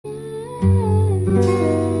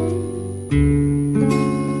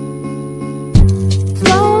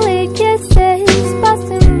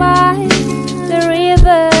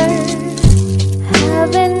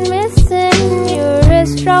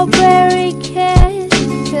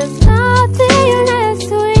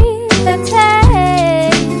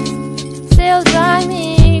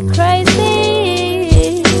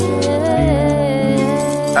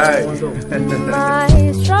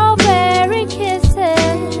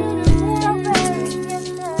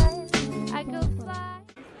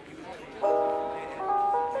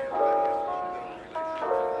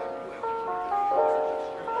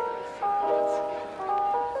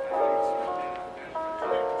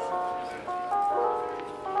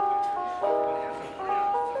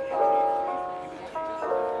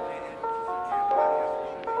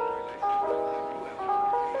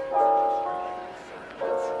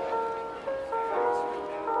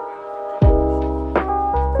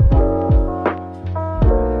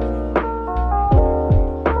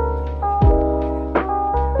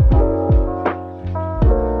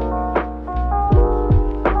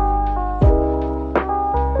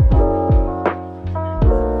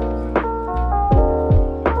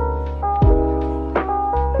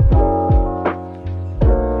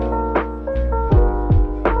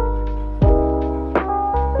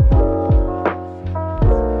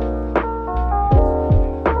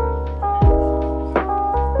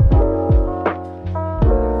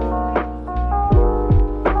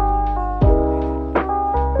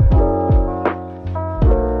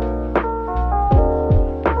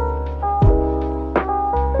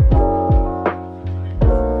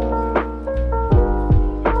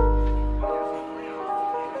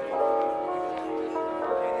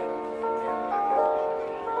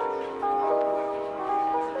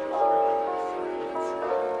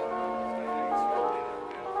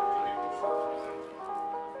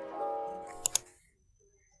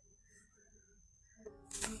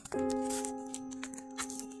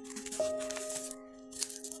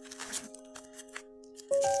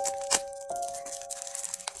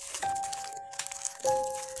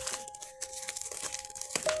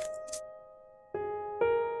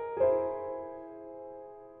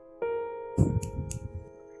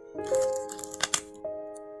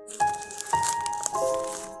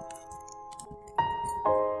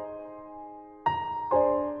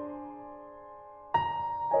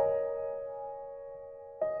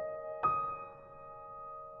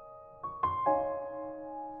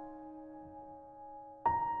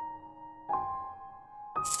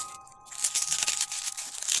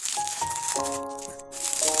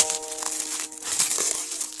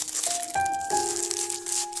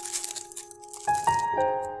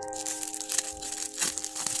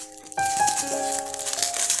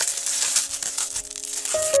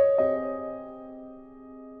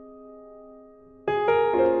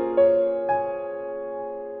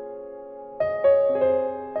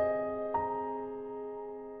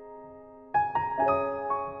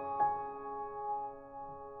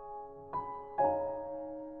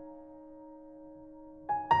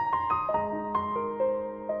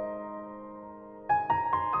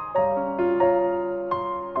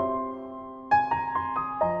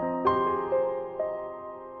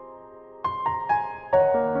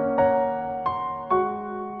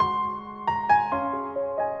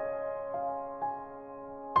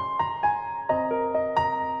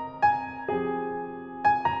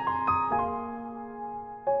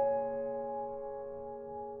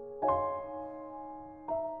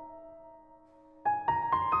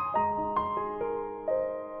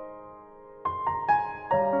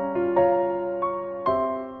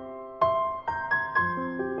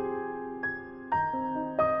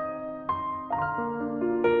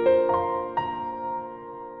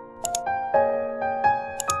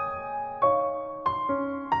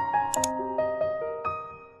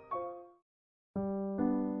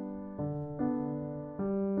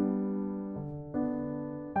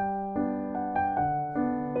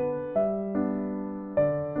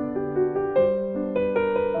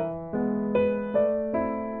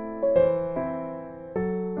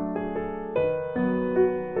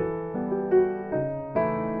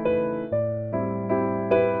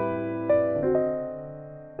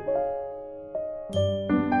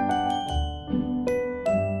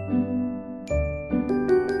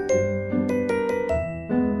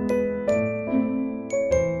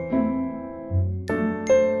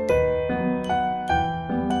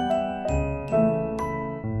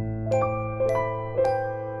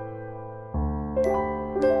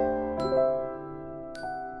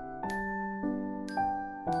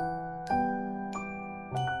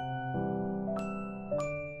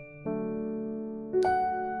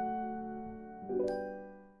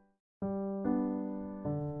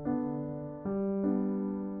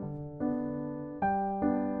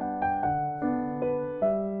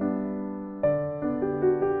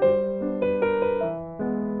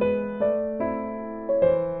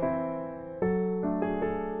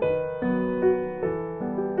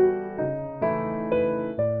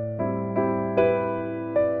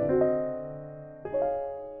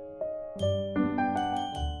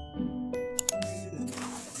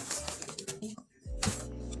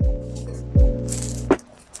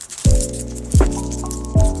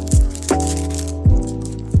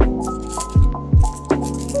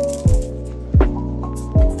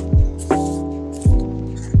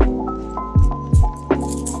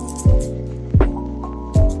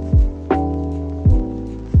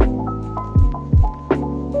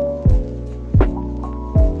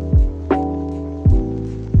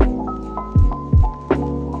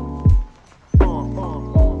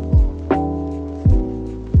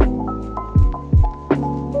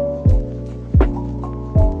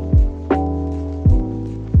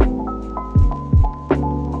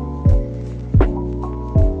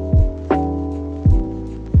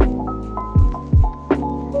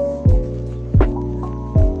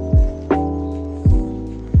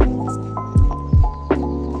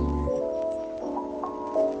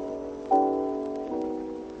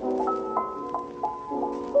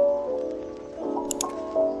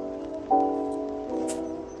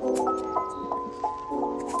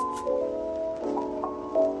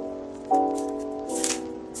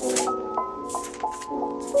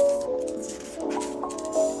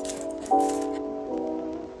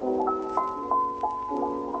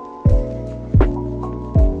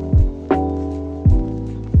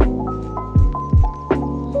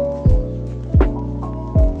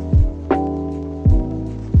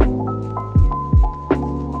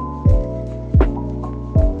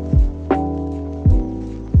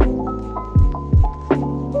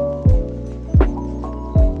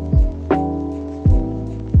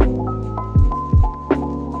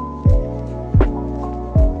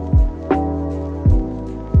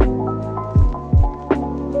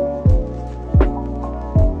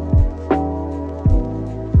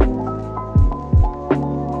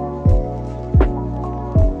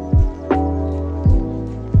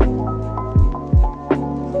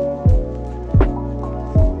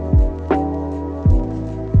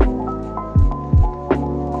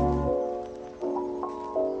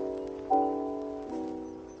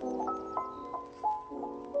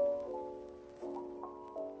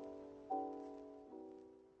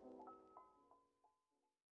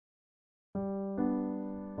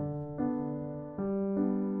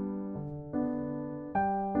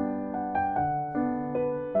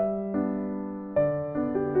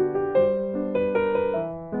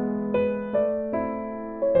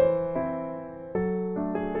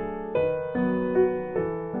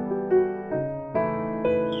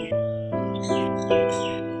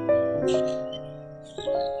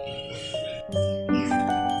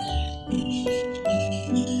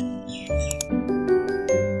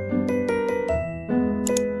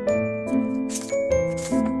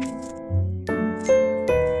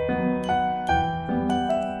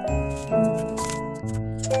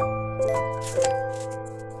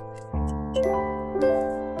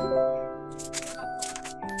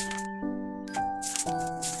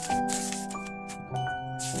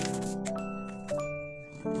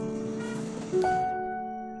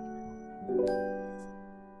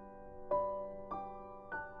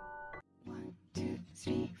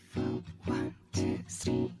3, 4, 1, 2,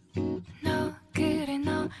 3. 너 그래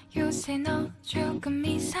너 요새 너 조금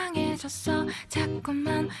이상해졌어.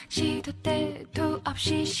 자꾸만 시도 때도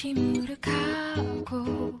없이 시무룩하고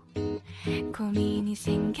고민이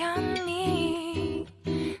생겼니?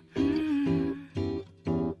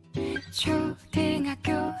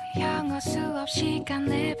 초등학교 영어 수업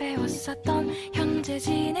시간에 배웠었던 현재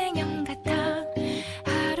진행형 같아.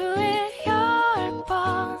 하루에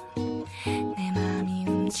 10번 내 맘이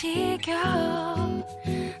움직여.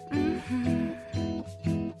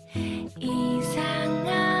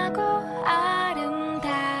 이상하고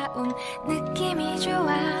아름다운 느낌이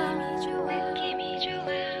좋아.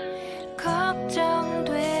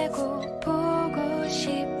 걱정되고 보고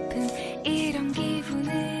싶은 이런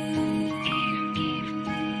기분은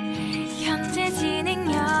현재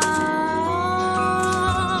진행형.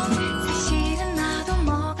 사실은 나도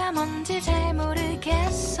뭐가 뭔지 잘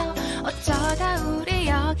모르겠어. 어쩌다 우리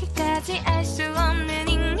여기까지 알 수 없는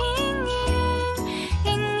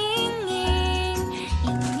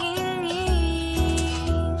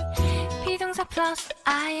비동사 플러스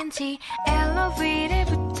ing LOV를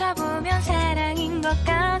붙여보면 사랑인 것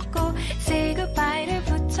같고 say goodbye를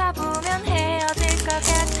붙여보면 헤어질 것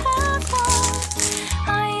같아서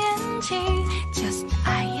ing just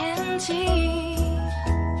ing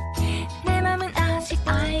내 맘은 아직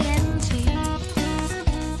ing.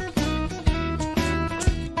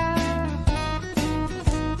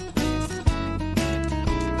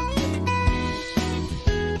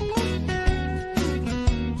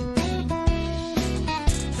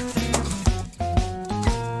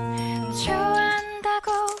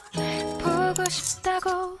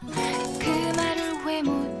 싶다고 그 말을 왜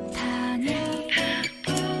못하니?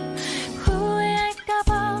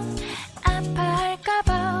 후회할까봐 아파할까봐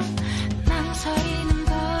망설이는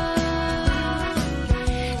걸.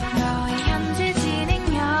 너의 현재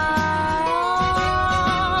진행형.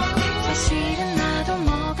 사실은 나도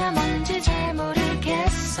뭐가 뭔지 잘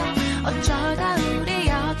모르겠어. 어쩌다 우리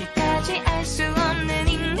여기까지 알 수 없는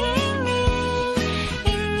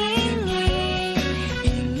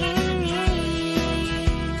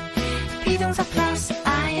비동사 플러스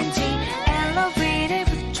ing LOV를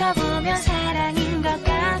붙여보면 사랑인 것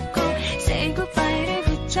같고 say goodbye를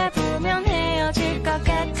붙여보면 헤어질 것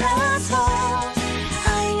같아서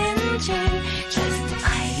ing just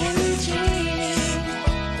ing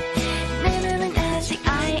내 맘은 아직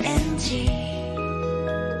ing.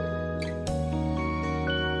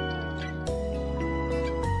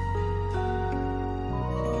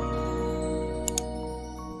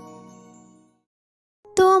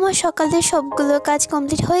 তো আমার সকালের সবগুলো কাজ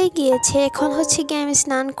complete হয়ে গিয়েছে। এখন হচ্ছে গিয়ে আমি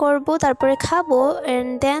স্নান করব, তারপরে খাবো,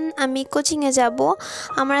 এন্ড দেন আমি কোচিংয়ে যাব।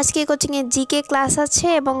 আমার আজকে কোচিংয়ে জিকে ক্লাস আছে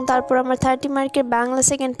এবং তারপর আমার 30 মার্কের Bangla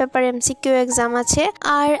second paper MCQ exam আছে।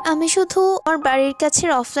 আর আমি শুধু আমার বাড়ির কাছের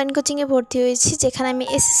অফলাইন কোচিংয়ে ভর্তি হয়েছি, যেখানে আমি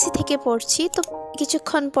এসএসসি থেকে পড়ছি। তো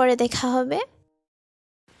কিছুক্ষণ পরে দেখা হবে।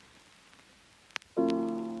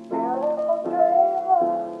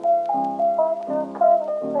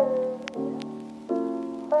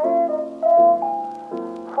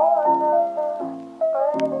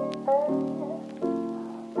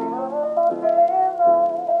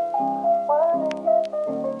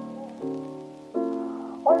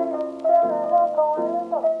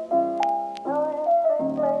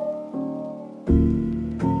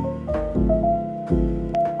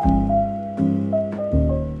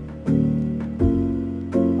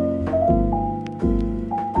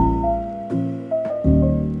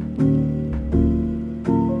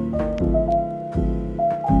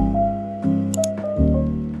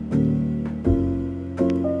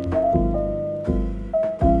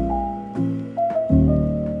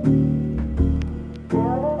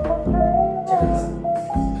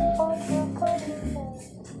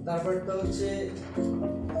 তারপরটা হচ্ছে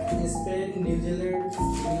স্পেন, নিউজিল্যান্ড,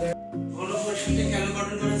 গণপরিষদে কেন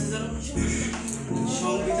গঠন করেছে জানো?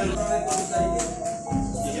 সংবিধান কত তারিখে?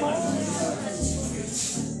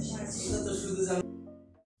 এটা তো শুধু জানো।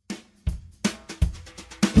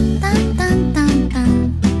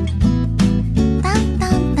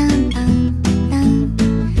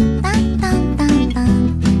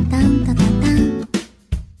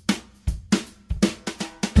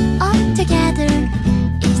 Together,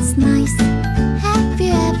 it's nice. Have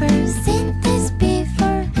you ever seen this before?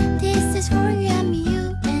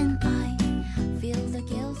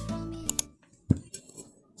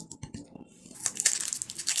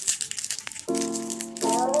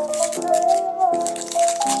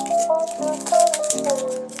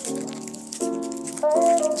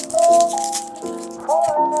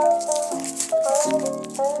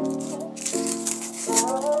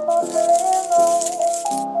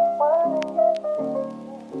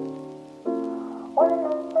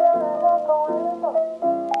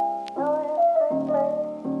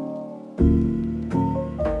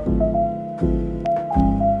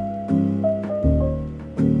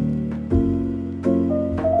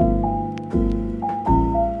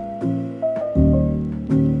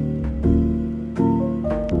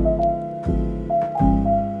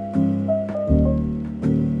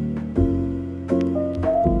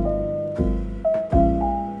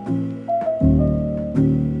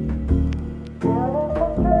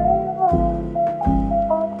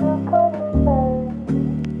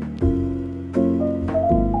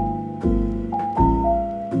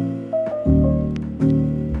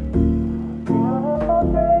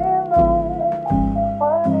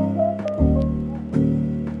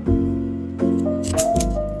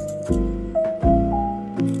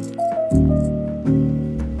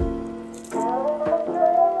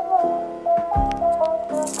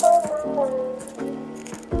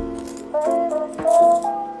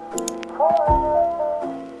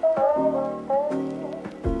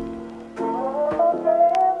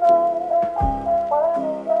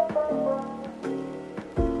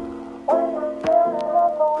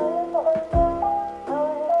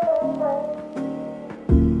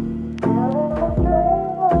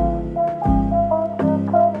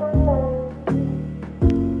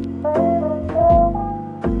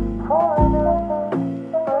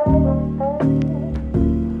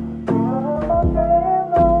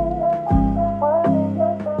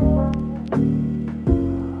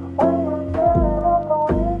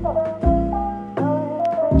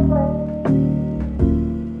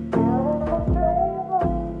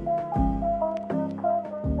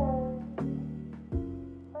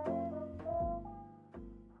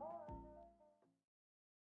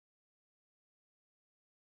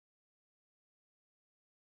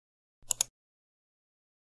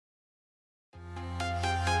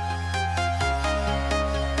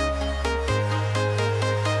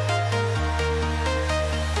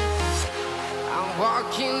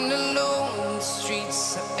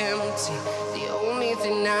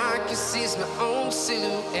 I can see my own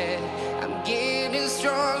silhouette. I'm getting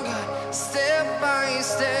stronger, step by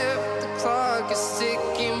step. The clock is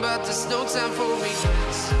ticking, but there's no time for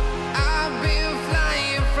regrets. I've been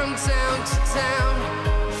flying from town to town,